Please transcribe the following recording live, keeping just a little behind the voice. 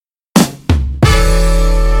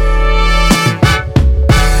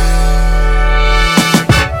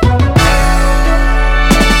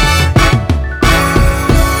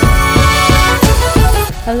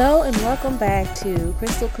welcome back to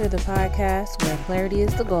Crystal Clear, the podcast where clarity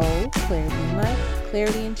is the goal, clarity in life,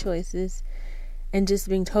 clarity in choices, and just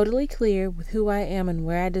being totally clear with who I am and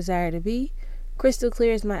where I desire to be. Crystal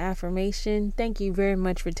clear is my affirmation. Thank you very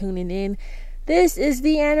much for tuning in. This is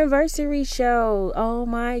the anniversary show. Oh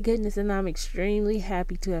my goodness, and I'm extremely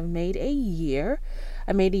happy to have made a year.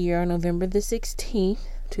 I made a year on November the 16th,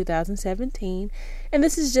 2017, and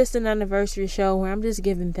this is just an anniversary show where I'm just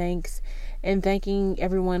giving thanks and thanking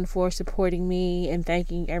everyone for supporting me and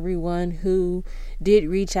thanking everyone who did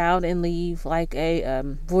reach out and leave like a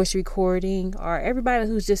voice recording, or everybody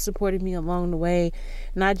who's just supported me along the way,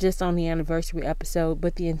 not just on the anniversary episode,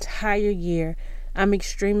 but the entire year. I'm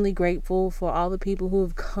extremely grateful for all the people who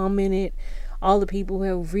have commented, all the people who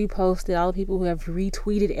have reposted, all the people who have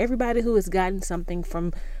retweeted, everybody who has gotten something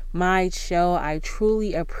from my show. I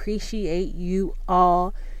truly appreciate you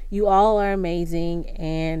all. You all are amazing,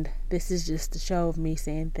 and this is just a show of me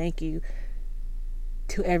saying thank you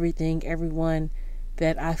to everyone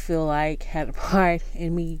that I feel like had a part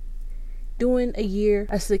in me doing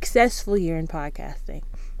a successful year in podcasting.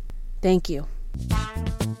 Thank you.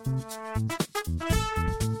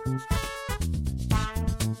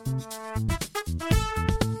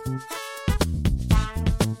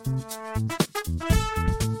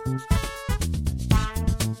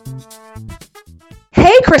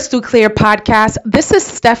 Hey, Crystal Clear podcast. This is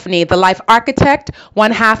Stephanie, the life architect,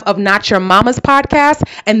 one half of Not Your Mama's podcast,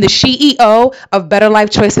 and the CEO of Better Life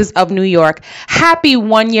Choices of New York. Happy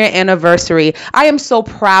 1 year anniversary. I am so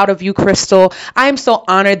proud of you, Crystal. I am so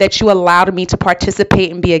honored that you allowed me to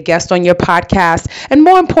participate and be a guest on your podcast. And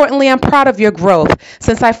more importantly, I'm proud of your growth.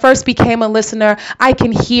 Since I first became a listener, I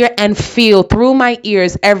can hear and feel through my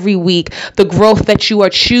ears every week the growth that you are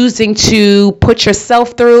choosing to put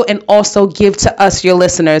yourself through and also give to us, your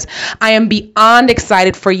listeners. I am beyond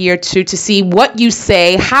excited for year 2 to see what you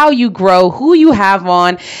say, how you grow, who you have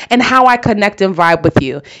on, and how I connect and vibe with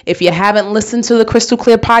you. If you haven't listened to the Crystal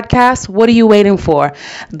Clear podcast, what are you waiting for?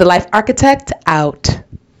 The Life Architect out.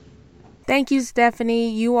 Thank you,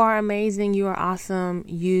 Stephanie. You are amazing. You are awesome.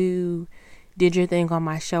 You did your thing on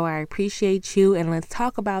my show. I appreciate you. And let's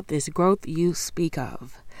talk about this growth you speak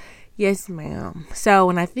of. Yes, ma'am. So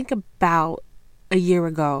when I think about a year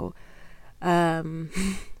ago, I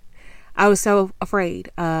was so afraid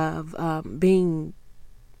of being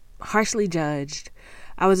harshly judged.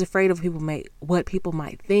 I was afraid of what people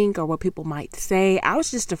might think or what people might say. I was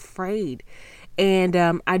just afraid. And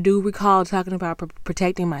I do recall talking about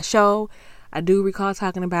protecting my show. I do recall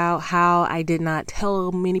talking about how I did not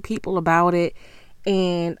tell many people about it.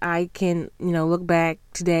 And I can, look back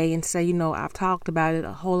today and say, I've talked about it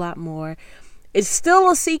a whole lot more. It's still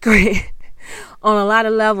a secret on a lot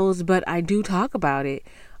of levels, but I do talk about it.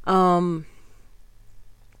 I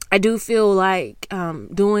do feel like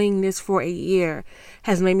doing this for a year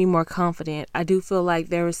has made me more confident. I do feel like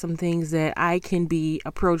there are some things that I can be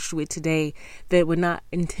approached with today that would not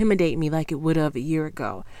intimidate me like it would have a year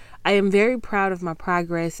ago. I am very proud of my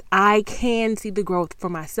progress. I can see the growth for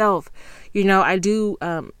myself. I do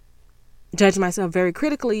judge myself very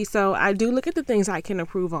critically, so I do look at the things I can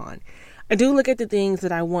improve on. I do look at the things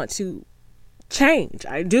that I want to change.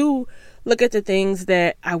 I do look at the things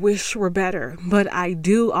that I wish were better, but I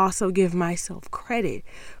do also give myself credit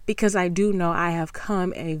because I do know I have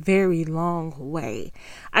come a very long way.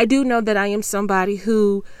 I do know that I am somebody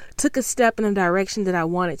who took a step in the direction that I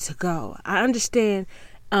wanted to go. I understand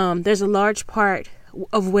there's a large part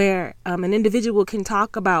of where an individual can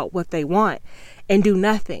talk about what they want and do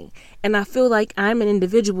nothing. And I feel like I'm an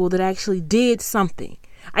individual that actually did something.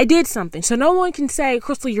 I did something. So no one can say,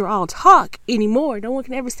 Crystal, you're all talk anymore. No one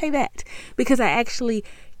can ever say that because I actually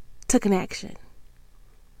took an action.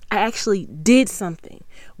 I actually did something.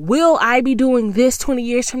 Will I be doing this 20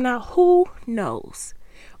 years from now? Who knows?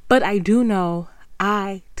 But I do know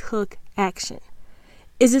I took action.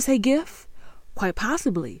 Is this a gift? Quite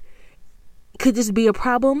possibly. Could this be a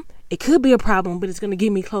problem? It could be a problem, but it's going to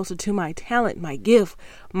get me closer to my talent, my gift,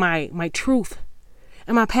 my truth.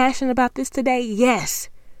 Am I passionate about this today? Yes.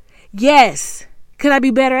 Yes. Could I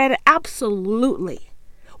be better at it? Absolutely.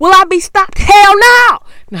 Will I be stopped? Hell no.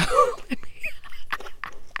 No.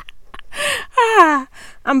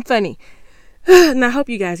 I'm funny. And I hope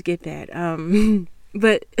you guys get that.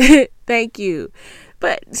 But thank you.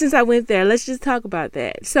 But since I went there, let's just talk about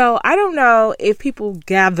that. So I don't know if people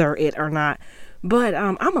gather it or not, but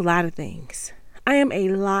I'm a lot of things. I am a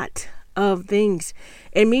lot of things.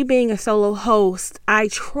 And me being a solo host, I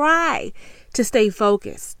try to stay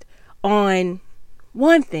focused on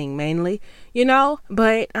one thing mainly,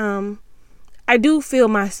 but I do feel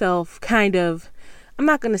myself kind of, I'm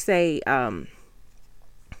not going to say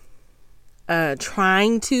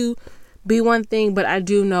trying to be one thing, but I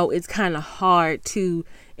do know it's kind of hard to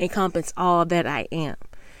encompass all that I am.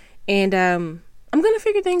 And I'm going to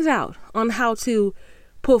figure things out on how to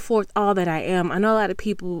put forth all that I am. I know a lot of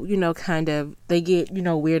people, kind of, they get,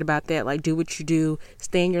 weird about that. Like, do what you do,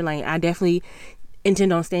 stay in your lane. I definitely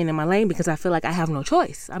intend on staying in my lane because I feel like I have no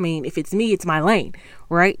choice. I mean, if it's me, it's my lane,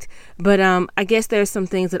 right? But I guess there's some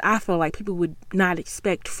things that I feel like people would not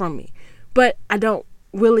expect from me. But I don't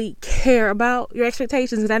really care about your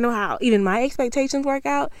expectations, and I know how even my expectations work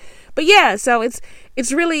out. But yeah, so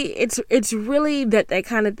it's really that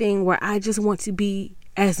kind of thing where I just want to be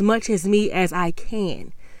as much as me as I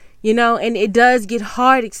can, and it does get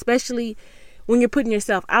hard, especially when you're putting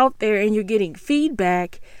yourself out there and you're getting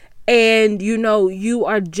feedback, and you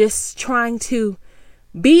are just trying to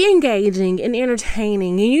be engaging and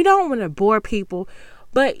entertaining, and you don't want to bore people,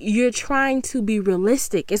 but you're trying to be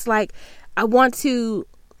realistic. It's like, I want to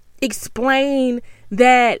explain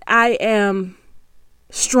that I am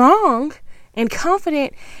strong and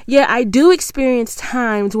confident, yet I do experience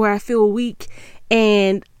times where I feel weak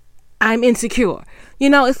and I'm insecure.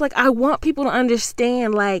 It's like I want people to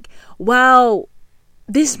understand, like, wow,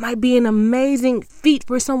 this might be an amazing feat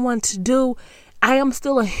for someone to do. I am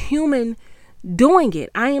still a human doing it.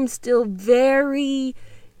 I am still very,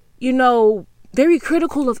 very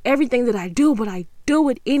critical of everything that I do, but I do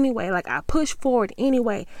it anyway. Like, I push forward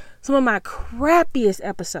anyway. Some of my crappiest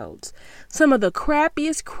episodes, some of the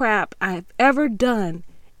crappiest crap I've ever done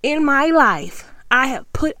in my life, I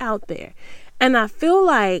have put out there. And I feel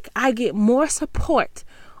like I get more support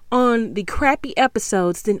on the crappy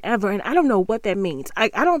episodes than ever. And I don't know what that means. I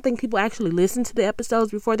don't think people actually listen to the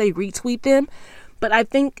episodes before they retweet them. But I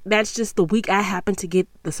think that's just the week I happen to get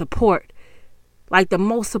the support, like the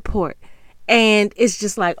most support. And it's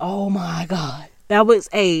just like, oh my God, that was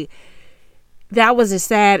a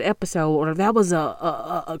sad episode, or that was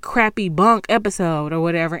a crappy bunk episode or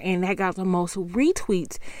whatever. And that got the most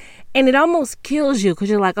retweets. And it almost kills you because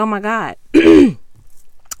you're like, oh my God, they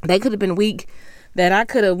could have been weak, that I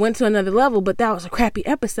could have went to another level, but that was a crappy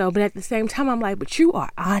episode. But at the same time, I'm like, but you are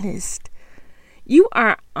honest. You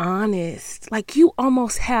are honest. Like, you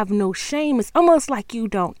almost have no shame. It's almost like you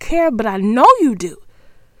don't care, but I know you do.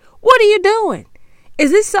 What are you doing?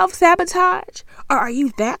 Is this self-sabotage? Or are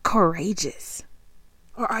you that courageous?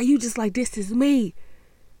 Or are you just like, this is me?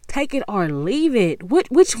 Take it or leave it.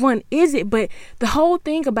 Which one is it? But the whole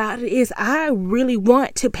thing about it is I really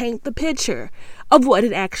want to paint the picture of what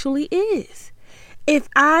it actually is. If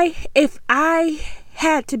I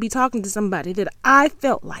had to be talking to somebody that I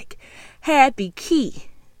felt like had the key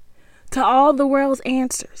to all the world's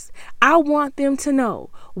answers, I want them to know,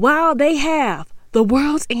 while they have the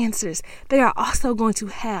world's answers, they are also going to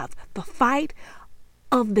have the fight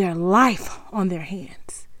of their life on their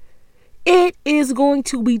hands. It is going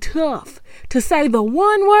to be tough to say the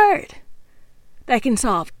one word that can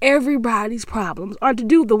solve everybody's problems, or to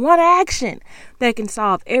do the one action that can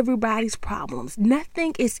solve everybody's problems.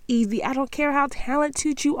 Nothing is easy. I don't care how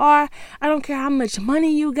talented you are. I don't care how much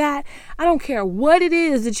money you got. I don't care what it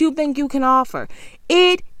is that you think you can offer.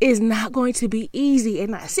 It is not going to be easy.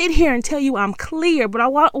 And I sit here and tell you I'm clear, but I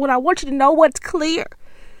want you to know what's clear.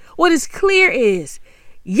 What is clear is,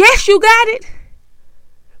 yes, you got it,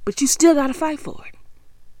 but you still got to fight for it.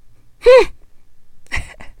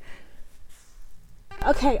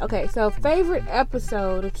 Okay, so favorite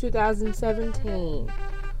episode of 2017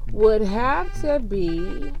 would have to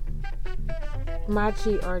be My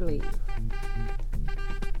Cheat or Leave.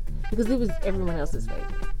 Because it was everyone else's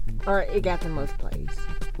favorite. Or it got the most plays,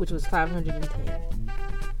 which was 510.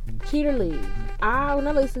 Cheat or Leave. When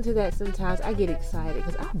I listen to that sometimes, I get excited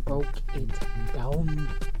because I broke it down.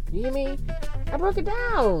 You hear me? I broke it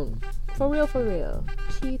down. For real.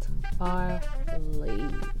 Cheat or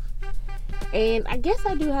Leave. And I guess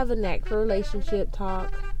I do have a knack for relationship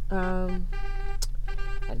talk, a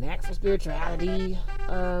knack for spirituality,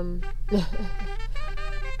 a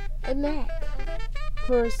knack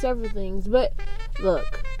for several things. But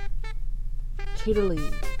look, Cheat or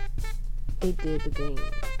Leave, it did the thing.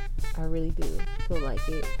 I really do feel like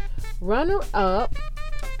it. Runner up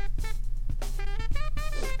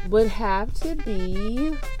would have to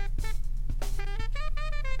be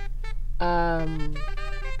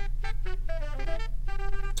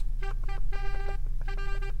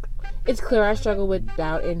it's clear I struggle with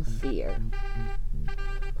doubt and fear,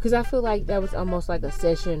 because I feel like that was almost like a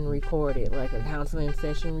session recorded, like a counseling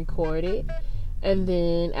session recorded. And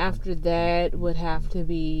then after that would have to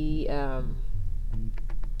be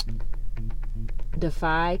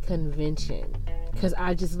Defy Convention, because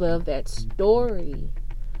I just love that story.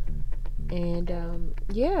 And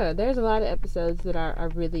yeah, there's a lot of episodes that I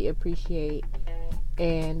really appreciate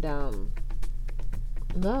and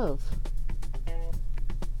love.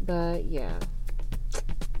 But yeah,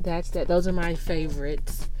 that's that. Those are my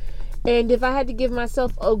favorites. And if I had to give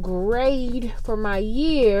myself a grade for my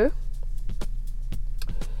year,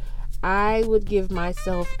 I would give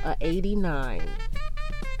myself a 89.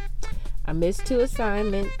 I missed 2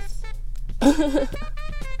 assignments.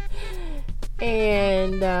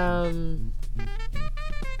 And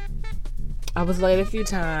I was late a few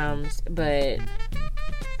times, but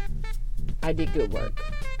I did good work.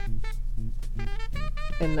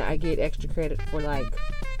 And I get extra credit for like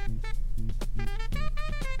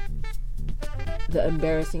the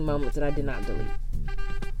embarrassing moments that I did not delete.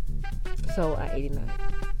 So 89.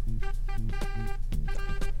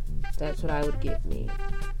 That's what I would give me.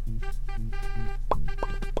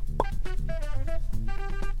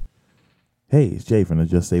 Hey, it's Jay from the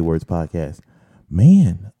Just Say Words podcast.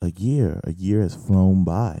 Man, a year has flown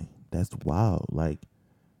by. That's wild. Like,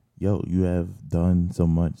 yo, you have done so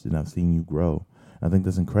much and I've seen you grow. I think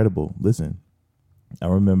that's incredible. Listen, I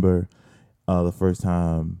remember the first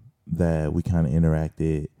time that we kind of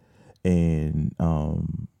interacted and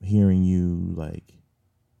hearing you like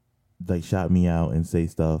shout me out and say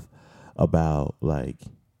stuff about like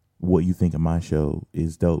what you think of my show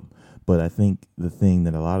is dope. But I think the thing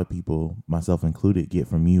that a lot of people, myself included, get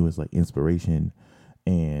from you is like inspiration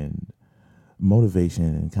and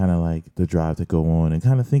motivation and kind of like the drive to go on and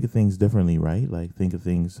kind of think of things differently, right? Like think of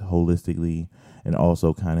things holistically and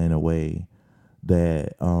also kind of in a way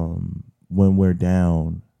that when we're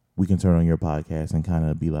down, we can turn on your podcast and kind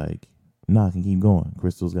of be like, nah, I can keep going.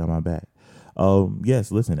 Crystal's got my back.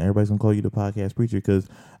 Yes, listen, everybody's gonna call you the podcast preacher because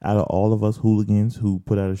out of all of us hooligans who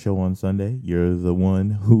put out a show on Sunday, you're the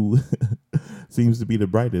one who seems to be the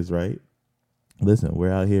brightest, right? Listen,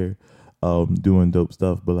 we're out here doing dope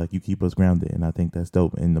stuff, but like you keep us grounded, and I think that's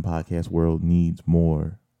dope. And the podcast world needs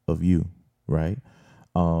more of you, right?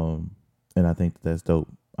 And I think that's dope.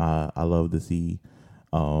 I love to see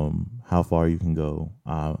how far you can go.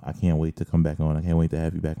 I can't wait to come back on. I can't wait to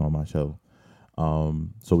have you back on my show.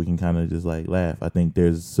 So we can kind of just like laugh. I think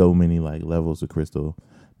there's so many like levels of Crystal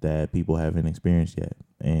that people haven't experienced yet.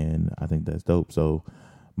 And I think that's dope. So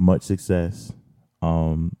much success.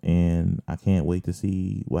 And I can't wait to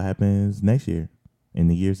see what happens next year in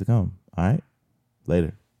the years to come. All right.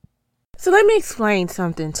 Later. So let me explain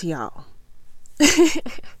something to y'all.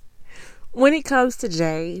 When it comes to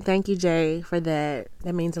Jay, thank you, Jay, for that.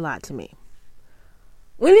 That means a lot to me.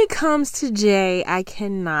 When it comes to Jay, I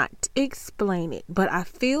cannot explain it, but I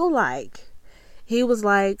feel like he was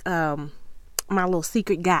like my little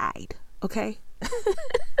secret guide, okay?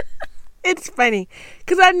 It's funny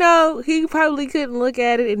because I know he probably couldn't look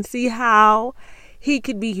at it and see how he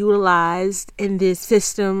could be utilized in this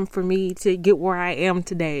system for me to get where I am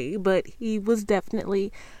today, but he was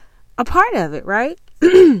definitely a part of it, right?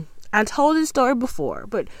 I told this story before,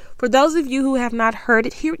 but for those of you who have not heard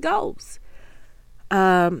it, here it goes.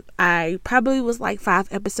 I probably was like 5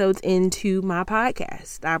 episodes into my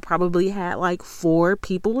podcast. I probably had like 4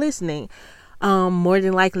 people listening. More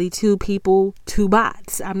than likely 2 people, 2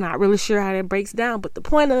 bots. I'm not really sure how that breaks down, but the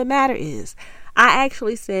point of the matter is I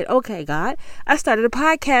actually said, okay, God, I started a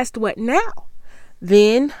podcast. What now?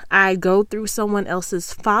 Then I go through someone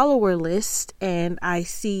else's follower list and I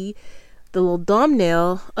see the little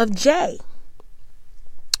thumbnail of Jay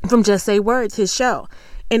from Just Say Words, his show.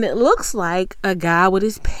 And it looks like a guy with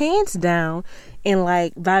his pants down and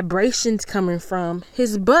like vibrations coming from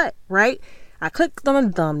his butt, right? I clicked on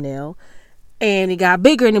the thumbnail and it got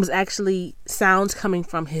bigger and it was actually sounds coming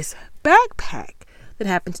from his backpack that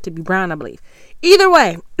happens to be brown, I believe. Either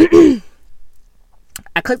way,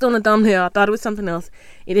 I clicked on the thumbnail. I thought it was something else.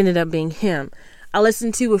 It ended up being him. I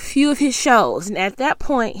listened to a few of his shows and at that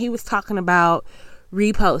point he was talking about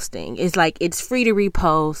reposting. It's like it's free to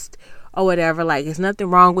repost or whatever. Like, there's nothing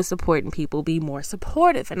wrong with supporting people. Be more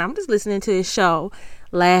supportive. And I'm just listening to his show,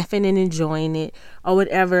 laughing and enjoying it or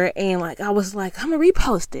whatever. And like, I was like, I'm going to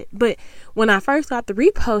repost it. But when I first got the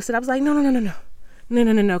repost it, I was like, no.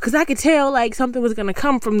 Because I could tell like something was going to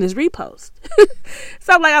come from this repost.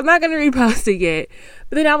 So I'm like, I'm not going to repost it yet.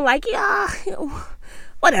 But then I'm like, yeah,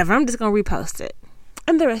 whatever. I'm just going to repost it.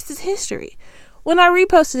 And the rest is history. When I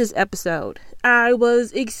reposted this episode, I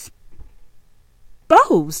was exposed,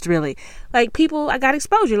 really. Like, I got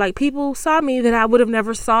exposure. Like, people saw me that I would have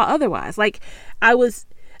never saw otherwise. Like, I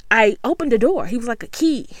opened a door. He was like a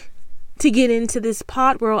key to get into this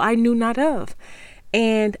pod world I knew not of.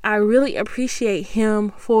 And I really appreciate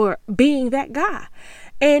him for being that guy.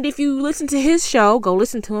 And if you listen to his show, go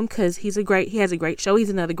listen to him because he has a great show. He's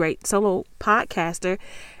another great solo podcaster.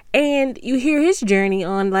 And you hear his journey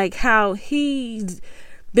on like how he's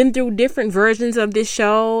been through different versions of this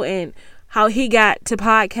show and how he got to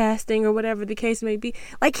podcasting or whatever the case may be.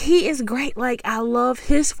 Like, he is great. Like, I love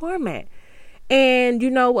his format. And,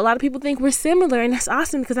 a lot of people think we're similar, and that's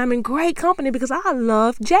awesome because I'm in great company because I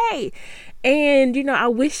love Jay. And, I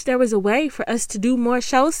wish there was a way for us to do more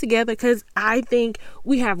shows together because I think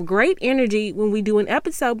we have great energy when we do an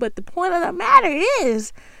episode. But the point of the matter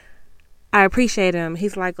is, I appreciate him.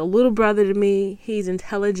 He's like a little brother to me. He's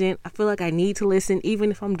intelligent. I feel like I need to listen,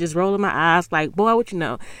 even if I'm just rolling my eyes like, boy, what you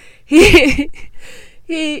know? He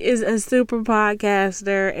is a super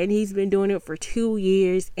podcaster, and he's been doing it for 2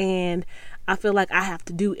 years, and I feel like I have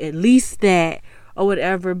to do at least that or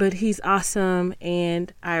whatever, but he's awesome,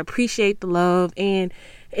 and I appreciate the love. And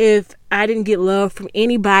if I didn't get love from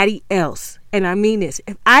anybody else, and I mean this,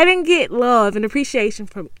 if I didn't get love and appreciation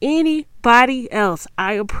from anybody else,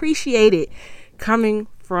 I appreciate it coming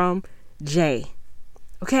from Jay.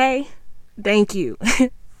 Okay? Thank you.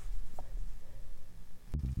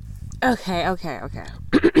 Okay.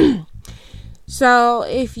 So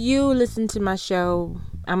if you listen to my show,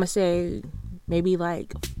 I'm going to say maybe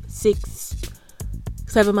like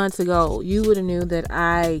 6-7 months ago, you would have knew that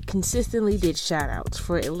I consistently did shout outs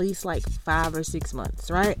for at least like 5 or 6 months,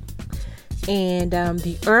 right? And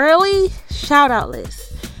the early shout out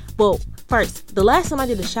list, well, first, the last time I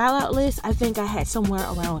did a shout out list, I think I had somewhere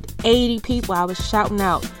around 80 people I was shouting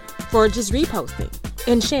out for just reposting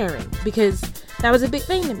and sharing, because that was a big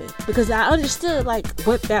thing to me, because I understood like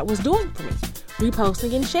what that was doing for me,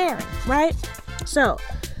 reposting and sharing, right? So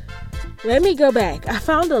let me go back. I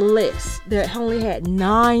found a list that only had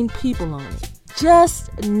 9 people on it,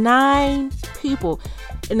 just 9 people.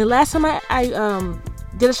 And the last time I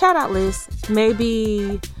did a shout out list,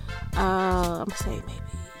 maybe I'm gonna say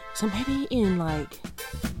maybe in like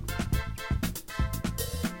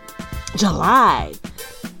July,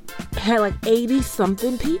 had like 80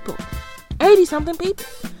 something people. Like,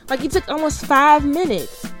 it took almost 5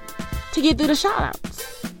 minutes to get through the shout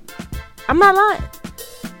outs. I'm not lying.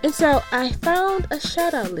 And so I found a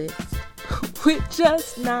shout out list with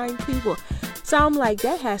just 9 people. So I'm like,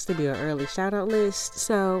 that has to be an early shout out list.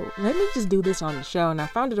 So let me just do this on the show. And I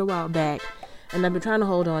found it a while back, and I've been trying to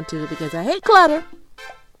hold on to it because I hate clutter.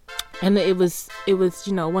 And it was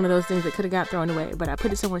one of those things that could have got thrown away, but I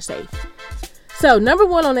put it somewhere safe. So number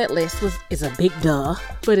 1 on that list is a big duh,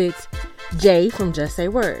 but it's Jay from Just Say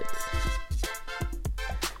Words.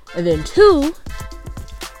 And then 2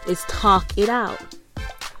 is Talk It Out.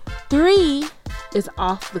 3 is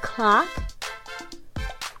Off the Clock.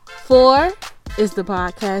 4 is the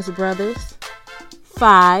Podcast Brothers.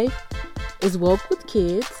 5 is Woke with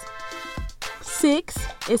Kids. 6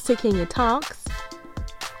 is Taking Talks.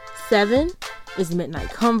 7 is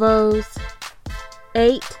Midnight Convos.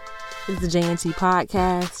 8 is the JNT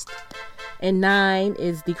Podcast. And 9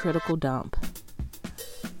 is the Critical Dump.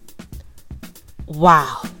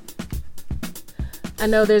 Wow. I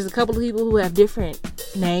know there's a couple of people who have different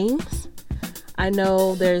names. I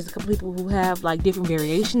know there's a couple of people who have like different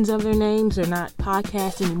variations of their names. They're not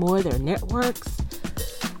podcasts anymore. They're networks.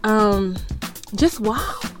 Just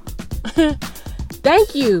wow.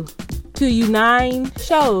 Thank you to you 9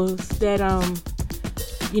 shows that,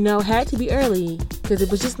 had to be early, because it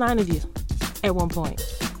was just 9 of you at one point.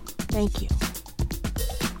 Thank you.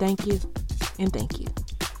 Thank you. And thank you.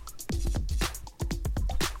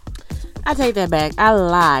 I take that back. I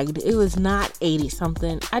lied. It was not 80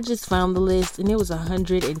 something. I just found the list and it was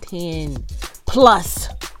 110 plus.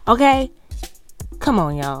 Okay? Come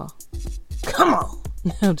on, y'all. Come on.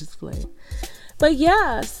 I'm just playing. But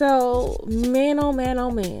yeah, so man, oh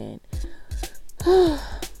man.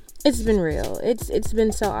 It's been real. It's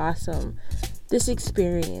been so awesome, this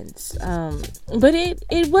experience. But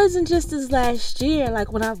it wasn't just this last year.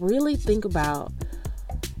 Like, when I really think about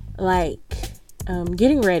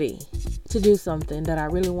getting ready to do something that I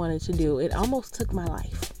really wanted to do, it almost took my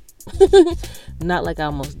life. Not like I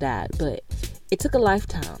almost died, but it took a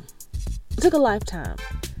lifetime. It took a lifetime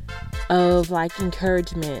of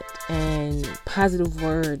encouragement and positive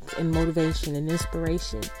words and motivation and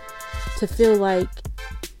inspiration to feel like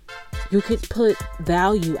you could put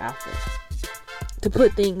value out there, to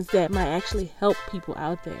put things that might actually help people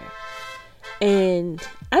out there. And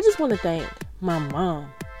I just want to thank my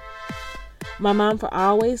mom for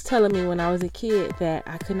always telling me when I was a kid that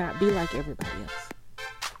I could not be like everybody else.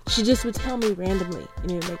 She just would tell me randomly,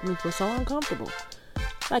 and it would make me feel so uncomfortable.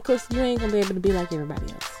 Like, Kristen, you ain't gonna be able to be like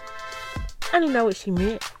everybody else. I didn't know what she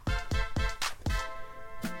meant.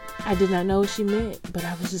 I I did not know what she meant, but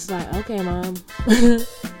I was just like, okay, Mom.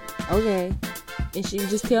 Okay. And she would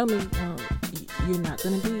just tell me, you're not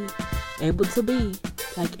going to be able to be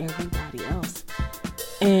like everybody else.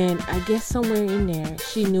 And I guess somewhere in there,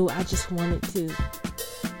 she knew I just wanted to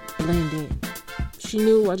blend in. She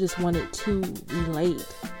knew I just wanted to relate.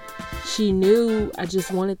 She knew I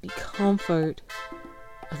just wanted the comfort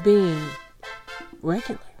of being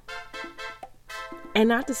regular. And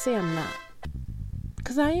not to say I'm not,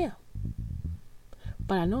 because I am.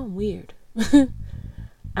 But I know I'm weird.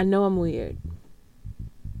 I know I'm weird.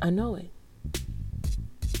 I know it.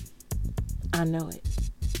 I know it.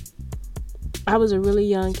 I was a really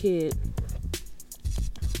young kid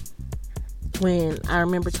when I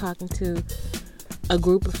remember talking to a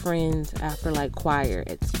group of friends after like choir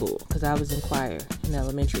at school, because I was in choir in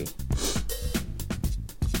elementary.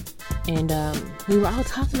 And we were all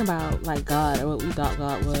talking about like God, or what we thought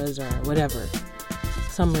God was, or whatever,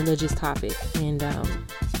 some religious topic. And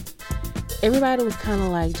everybody was kind of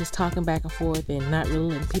like just talking back and forth and not really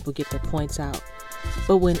letting people get their points out.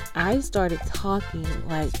 But when I started talking,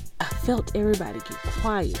 like, I felt everybody get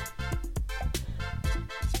quiet.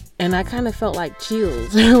 And I kind of felt like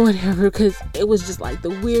chills or whatever, because it was just like the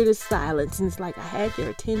weirdest silence. And it's like I had their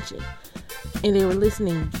attention. And they were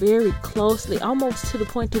listening very closely, almost to the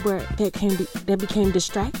point to where that became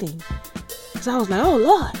distracting. Because I was like, oh,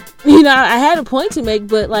 Lord. You know, I had a point to make,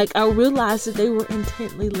 but like I realized that they were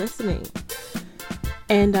intently listening.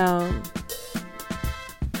 And I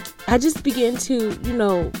just began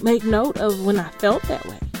to, make note of when I felt that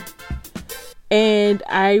way. And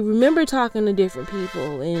I remember talking to different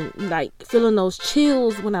people and like feeling those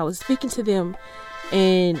chills when I was speaking to them,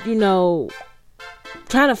 and,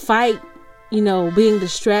 trying to fight, being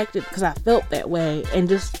distracted because I felt that way, and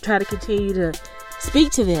just try to continue to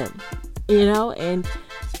speak to them, and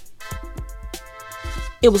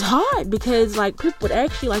it was hard because like people would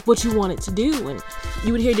ask you like what you wanted to do, and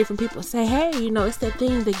you would hear different people say, hey, it's that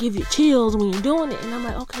thing that give you chills when you're doing it. And I'm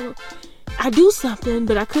like, okay, well, I do something,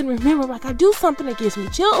 but I couldn't remember. Like, I do something that gives me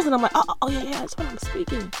chills. And I'm like, oh yeah, that's what I'm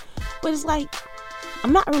speaking. But it's like,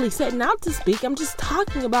 I'm not really setting out to speak. I'm just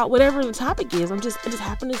talking about whatever the topic is. I just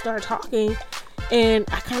happen to start talking, and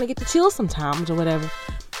I kind of get the chills sometimes or whatever.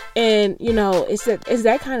 And, it's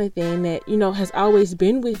that kind of thing that, has always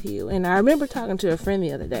been with you. And I remember talking to a friend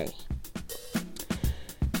the other day.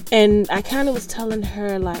 And I kind of was telling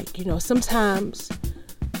her, like, sometimes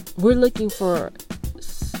we're looking for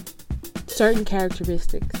certain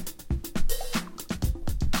characteristics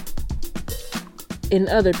in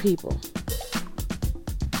other people.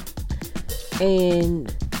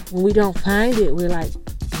 And when we don't find it, we're like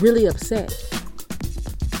really upset.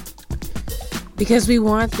 Because we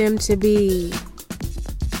want them to be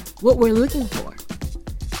what we're looking for.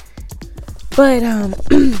 But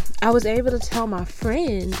I was able to tell my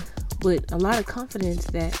friend with a lot of confidence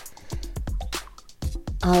that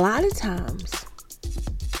a lot of times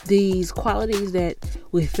these qualities that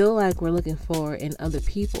we feel like we're looking for in other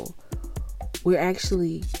people, we're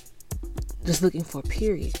actually just looking for,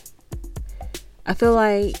 period. I feel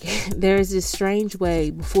like there's this strange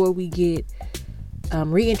way before we get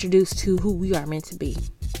reintroduced to who we are meant to be.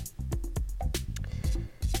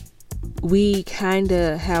 We kind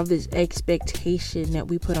of have this expectation that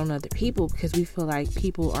we put on other people because we feel like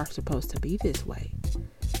people are supposed to be this way.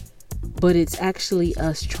 But it's actually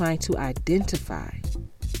us trying to identify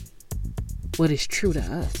what is true to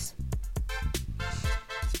us.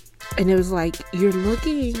 And it was like, you're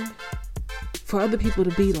looking for other people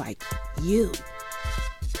to be like you.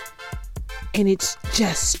 And it's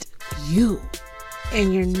just you.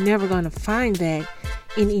 And you're never going to find that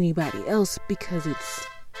in anybody else because it's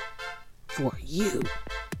for you.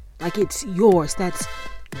 Like, it's yours. That's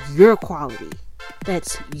your quality.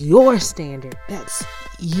 That's your standard. That's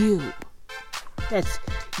you. That's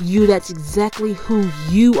you. That's exactly who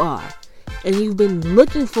you are. And you've been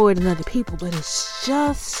looking for it in other people, but it's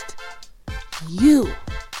just you.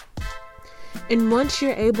 And once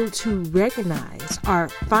you're able to recognize or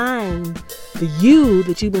find the you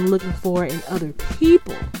that you've been looking for in other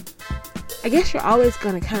people, I guess you're always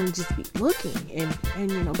going to kind of just be looking and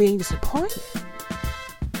being disappointed.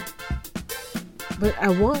 But I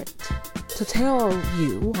want to tell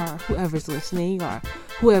you, or whoever's listening, or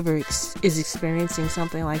whoever is experiencing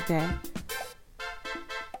something like that,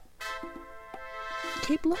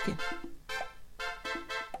 keep looking.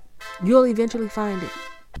 You'll eventually find it.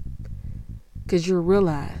 Because you'll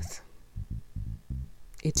realize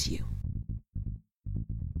it's you.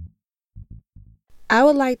 I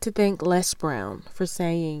would like to thank Les Brown for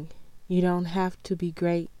saying, you don't have to be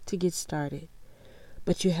great to get started,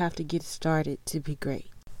 but you have to get started to be great.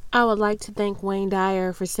 I would like to thank Wayne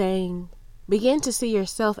Dyer for saying, begin to see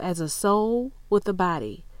yourself as a soul with a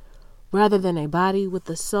body, rather than a body with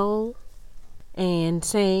a soul. And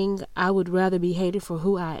saying, I would rather be hated for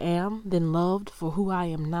who I am than loved for who I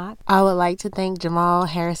am not. I would like to thank Jamal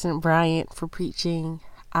Harrison Bryant for preaching,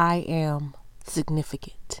 I am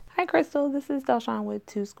significant. Hi, Crystal. This is Delshawn with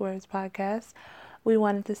Two Squares Podcast. We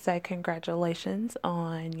wanted to say congratulations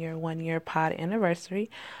on your 1-year pod anniversary.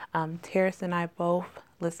 Terrace and I both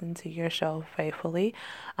listened to your show faithfully.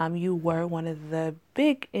 You were one of the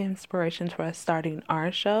big inspirations for us starting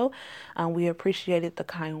our show. We appreciated the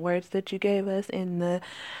kind words that you gave us and the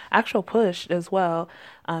actual push as well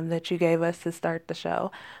that you gave us to start the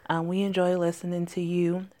show. We enjoy listening to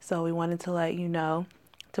you, so we wanted to let you know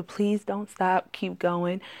to please don't stop, keep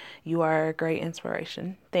going. You are a great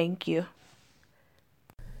inspiration. Thank you.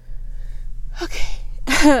 Okay,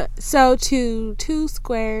 so to Two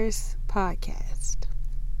Squares Podcast,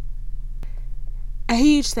 a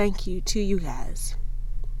huge thank you to you guys,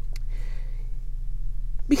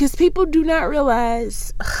 because people do not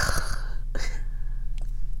realize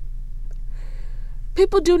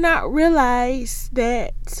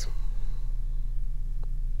that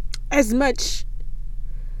as much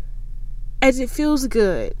as it feels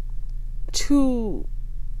good to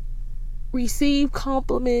receive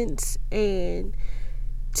compliments and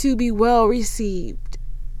to be well received,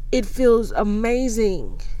 it feels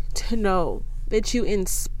amazing to know that you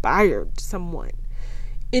inspired someone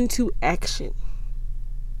into action.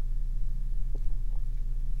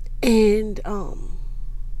 And I'm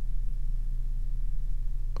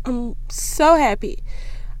so happy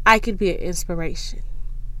I could be an inspiration.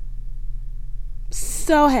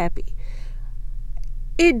 So happy.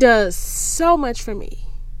 It does so much for me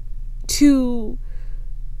to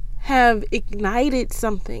have ignited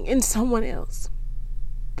something in someone else,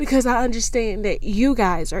 because I understand that you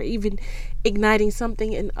guys are even igniting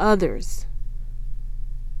something in others.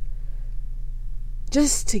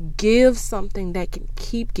 Just to give something that can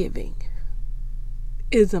keep giving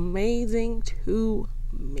is amazing to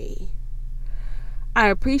me. I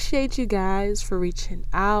appreciate you guys for reaching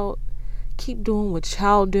out. Keep doing what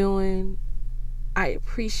y'all doing. I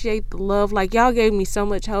appreciate the love. Like, y'all gave me so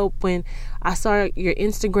much hope when I saw your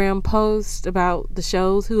Instagram post about the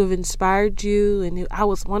shows who have inspired you, and I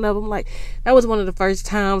was one of them. Like, that was one of the first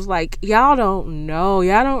times, like, y'all don't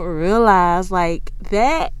realize, like,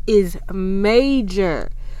 that is major.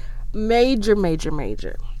 It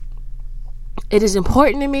is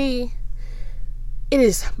important to me. It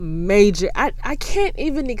is major. I can't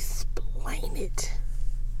even explain it.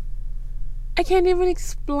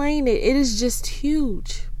 It is just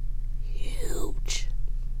huge.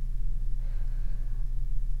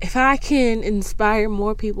 If I can inspire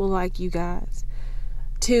more people like you guys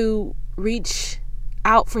to reach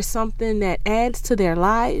out for something that adds to their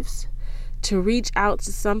lives, to reach out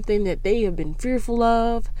to something that they have been fearful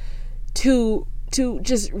of, to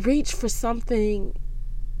just reach for something,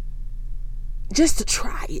 just to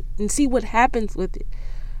try it and see what happens with it,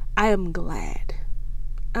 I am glad.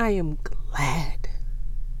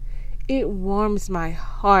 It warms my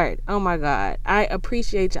heart. Oh my God. I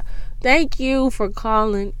appreciate y'all. Thank you for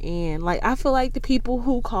calling in. Like, I feel like the people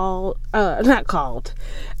who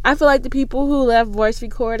I feel like the people who left voice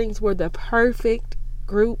recordings were the perfect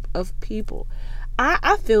group of people.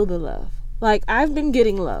 I feel the love. Like, I've been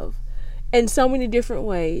getting love in so many different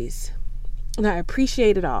ways, and I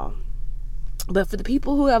appreciate it all. But for the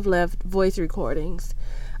people who have left voice recordings,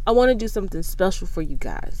 I want to do something special for you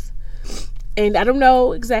guys. And I don't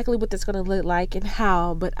know exactly what that's going to look like and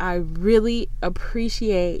how, but I really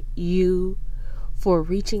appreciate you for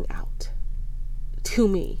reaching out to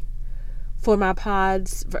me for my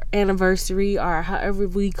pod's anniversary, or however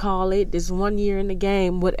we call it, this 1 year in the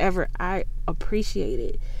game, whatever. I appreciate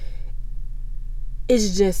it.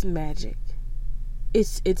 It's just magic.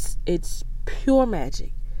 It's pure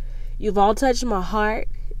magic. You've all touched my heart.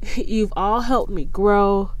 You've all helped me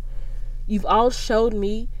grow. You've all showed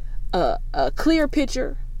me a clear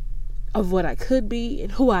picture of what I could be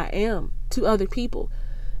and who I am to other people,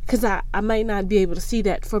 because I might not be able to see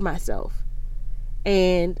that for myself.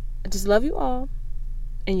 And I just love you all,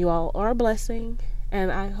 and you all are a blessing,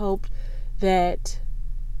 and I hope that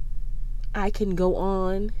I can go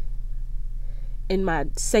on in my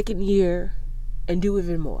second year and do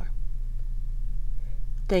even more.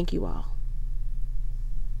 Thank you all.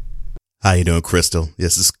 How you doing, Crystal?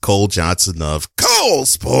 This is Cole Johnson of Cole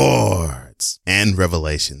Sports and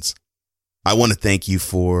Revelations. I want to thank you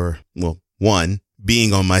for, one,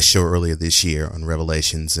 being on my show earlier this year on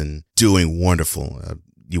Revelations and doing wonderful.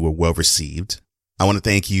 You were well received. I want to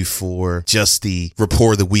thank you for just the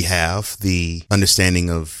rapport that we have, the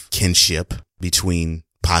understanding of kinship between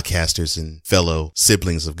podcasters and fellow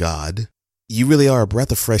siblings of God. You really are a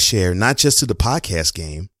breath of fresh air, not just to the podcast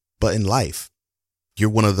game, but in life.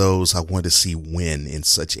 You're one of those I want to see win in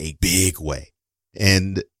such a big way.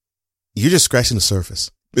 And you're just scratching the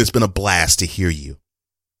surface. It's been a blast to hear you.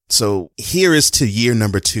 So here is to year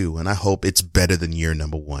number 2, and I hope it's better than year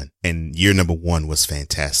number 1. And year number 1 was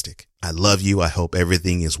fantastic. I love you. I hope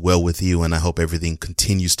everything is well with you, and I hope everything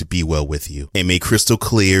continues to be well with you. And may Crystal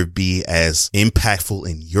Clear be as impactful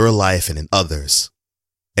in your life and in others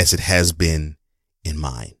as it has been in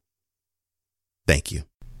mine. Thank you.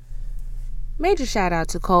 Major shout out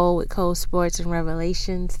to Cole with Cole Sports and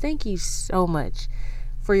Revelations. Thank you so much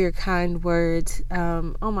for your kind words.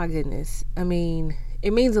 Oh my goodness. I mean,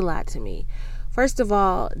 it means a lot to me. First of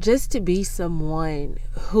all, just to be someone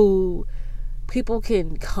who people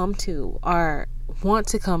can come to or want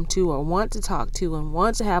to come to or want to talk to and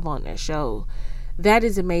want to have on their show, that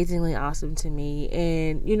is amazingly awesome to me.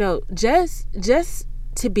 And, you know, just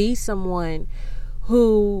to be someone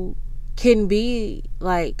who can be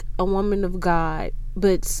like a woman of God,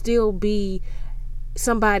 but still be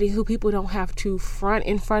somebody who people don't have to front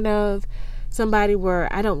in front of, somebody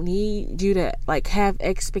where I don't need you to like have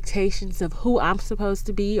expectations of who I'm supposed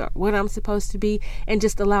to be or what I'm supposed to be, and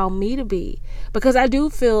just allow me to be. Because I do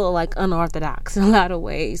feel like unorthodox in a lot of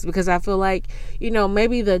ways, because I feel like, you know,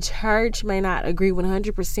 maybe the church may not agree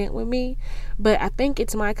 100% with me, but I think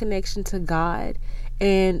it's my connection to God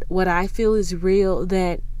and what I feel is real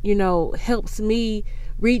that, you know, helps me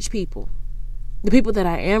reach people, the people that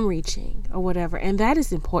I am reaching or whatever. And that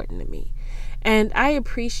is important to me. And I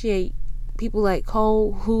appreciate people like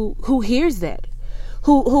Cole who hears that,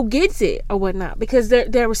 who gets it or whatnot, because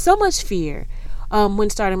there was so much fear when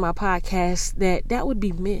starting my podcast that would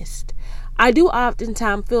be missed. I do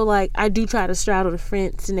oftentimes feel like I do try to straddle the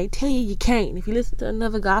fence, and they tell you can't. And if you listen to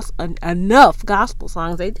enough gospel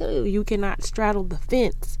songs, they tell you cannot straddle the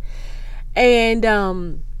fence. And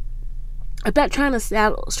I'm not trying to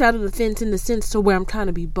straddle the fence in the sense to where I'm trying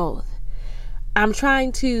to be both. I'm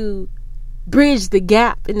trying to bridge the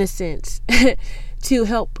gap in a sense to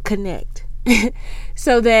help connect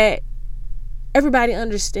so that everybody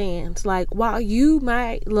understands, like, while you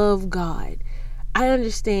might love God, I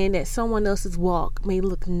understand that someone else's walk may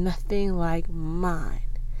look nothing like mine,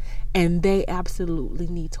 and they absolutely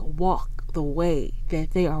need to walk the way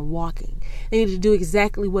that they are walking. They need to do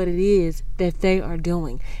exactly what it is that they are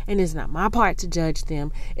doing. And it's not my part to judge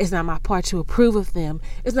them. It's not my part to approve of them.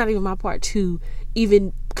 It's not even my part to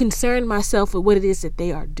even concern myself with what it is that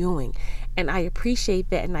they are doing. And I appreciate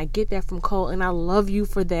that, and I get that from Cole, and I love you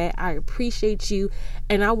for that. I appreciate you,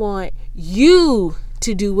 and I want you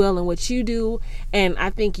to do well in what you do, and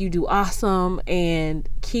I think you do awesome, and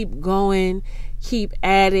keep going, keep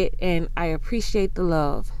at it, and I appreciate the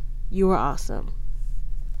love. You are awesome.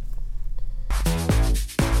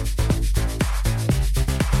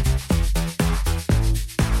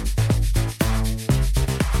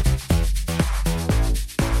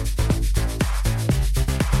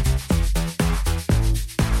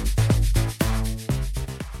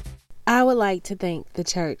 I would like to thank the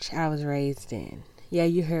church I was raised in. Yeah,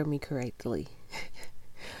 you heard me correctly.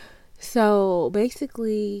 So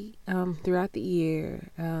basically, throughout the year,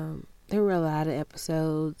 there were a lot of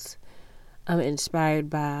episodes inspired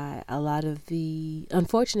by a lot of the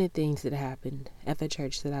unfortunate things that happened at the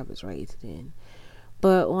church that I was raised in.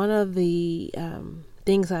 But one of the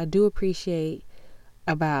things I do appreciate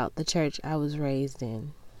about the church I was raised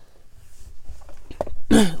in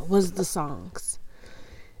was the songs.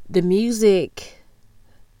 The music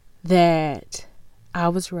that I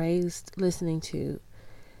was raised listening to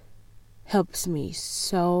helps me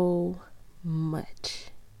so much.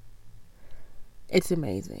 It's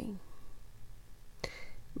amazing.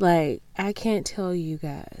 Like, I can't tell you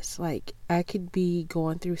guys, like, I could be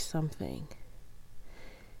going through something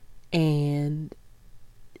and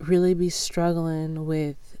really be struggling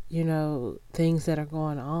with, you know, things that are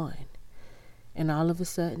going on. And all of a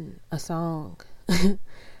sudden, a song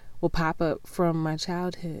will pop up from my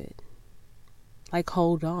childhood. Like,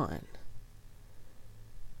 Hold On.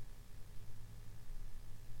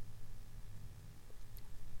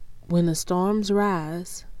 When the storms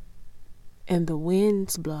rise and the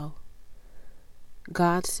winds blow,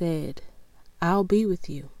 God said, I'll be with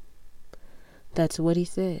you. That's what he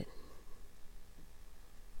said.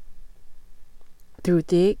 Through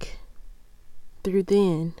thick, through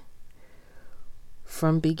thin,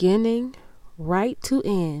 from beginning right to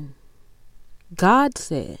end, God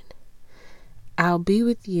said, I'll be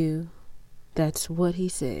with you. That's what he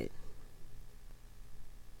said.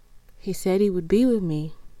 He said he would be with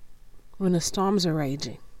me when the storms are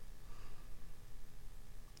raging.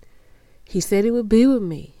 He said he would be with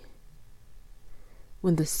me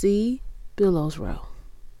when the sea billows roll.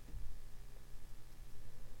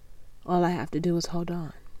 All I have to do is hold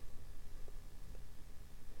on.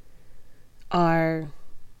 Or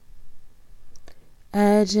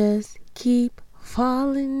I just keep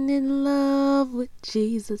falling in love with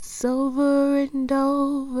Jesus over and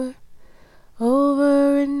over,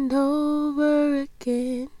 over and over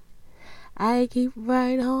again. I keep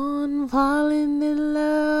right on falling in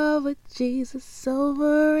love with Jesus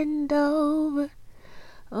over and over,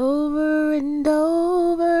 over and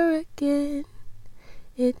over again.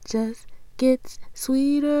 It just gets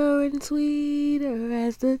sweeter and sweeter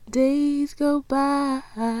as the days go by.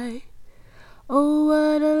 Oh,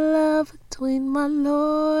 what a love between my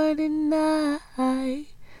Lord and I.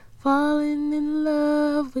 Falling in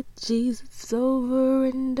love with Jesus over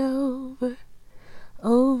and over,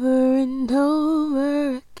 over and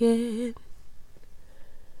over again.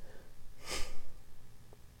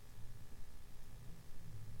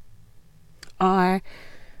 Or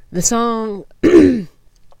the song I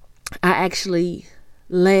actually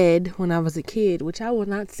led when I was a kid, which I will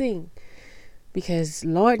not sing because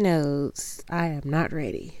Lord knows I am not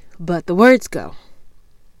ready. But the words go.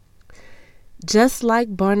 Just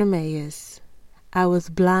like Bartimaeus, I was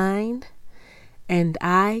blind and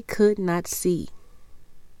I could not see.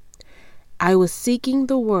 I was seeking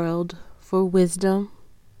the world for wisdom.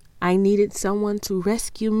 I needed someone to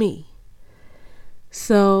rescue me.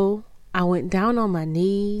 So I went down on my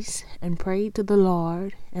knees and prayed to the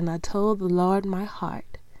Lord, and I told the Lord my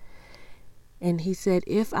heart. And he said,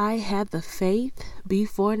 if I had the faith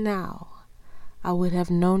before now, I would have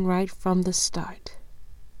known right from the start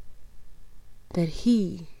that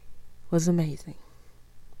he was amazing.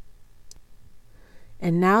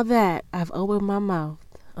 And now that I've opened my mouth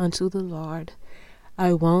unto the Lord,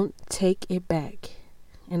 I won't take it back.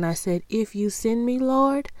 And I said, if you send me,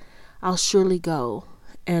 Lord, I'll surely go.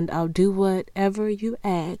 And I'll do whatever you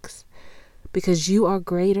ask, because you are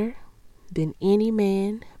greater than any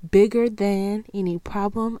man, bigger than any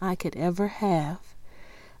problem I could ever have.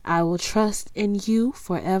 I will trust in you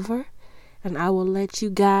forever, and I will let you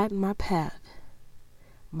guide my path.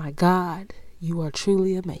 My God, you are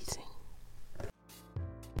truly amazing.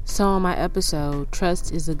 So on my episode,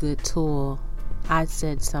 Trust is a Good Tool, I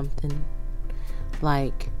said something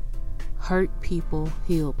like, hurt people,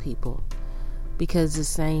 heal people. Because the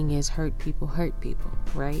saying is hurt people,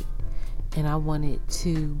 right? And I wanted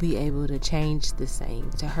to be able to change the saying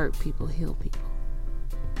to hurt people, heal people.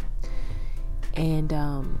 And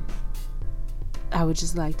I would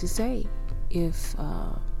just like to say, if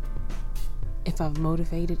I've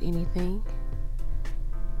motivated anything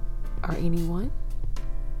or anyone,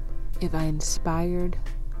 if I inspired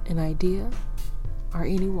an idea or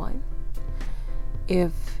anyone,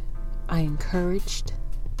 if I encouraged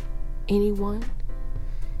anyone,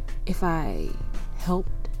 if I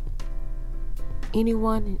helped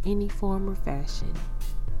anyone in any form or fashion,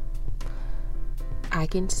 I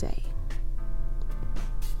can say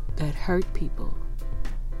that hurt people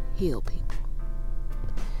heal people.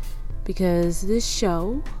 Because this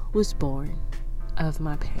show was born of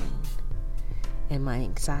my pain and my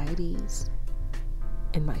anxieties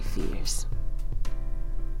and my fears.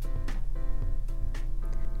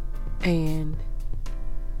 And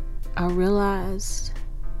I realized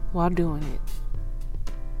while doing it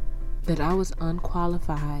that I was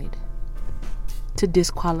unqualified to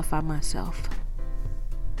disqualify myself.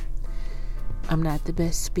 I'm not the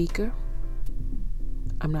best speaker.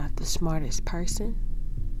 I'm not the smartest person.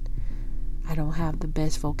 I don't have the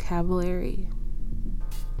best vocabulary.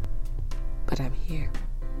 But I'm here.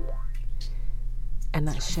 And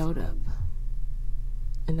I showed up.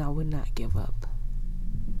 And I would not give up.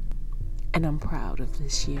 And I'm proud of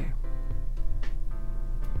this year.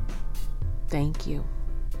 Thank you.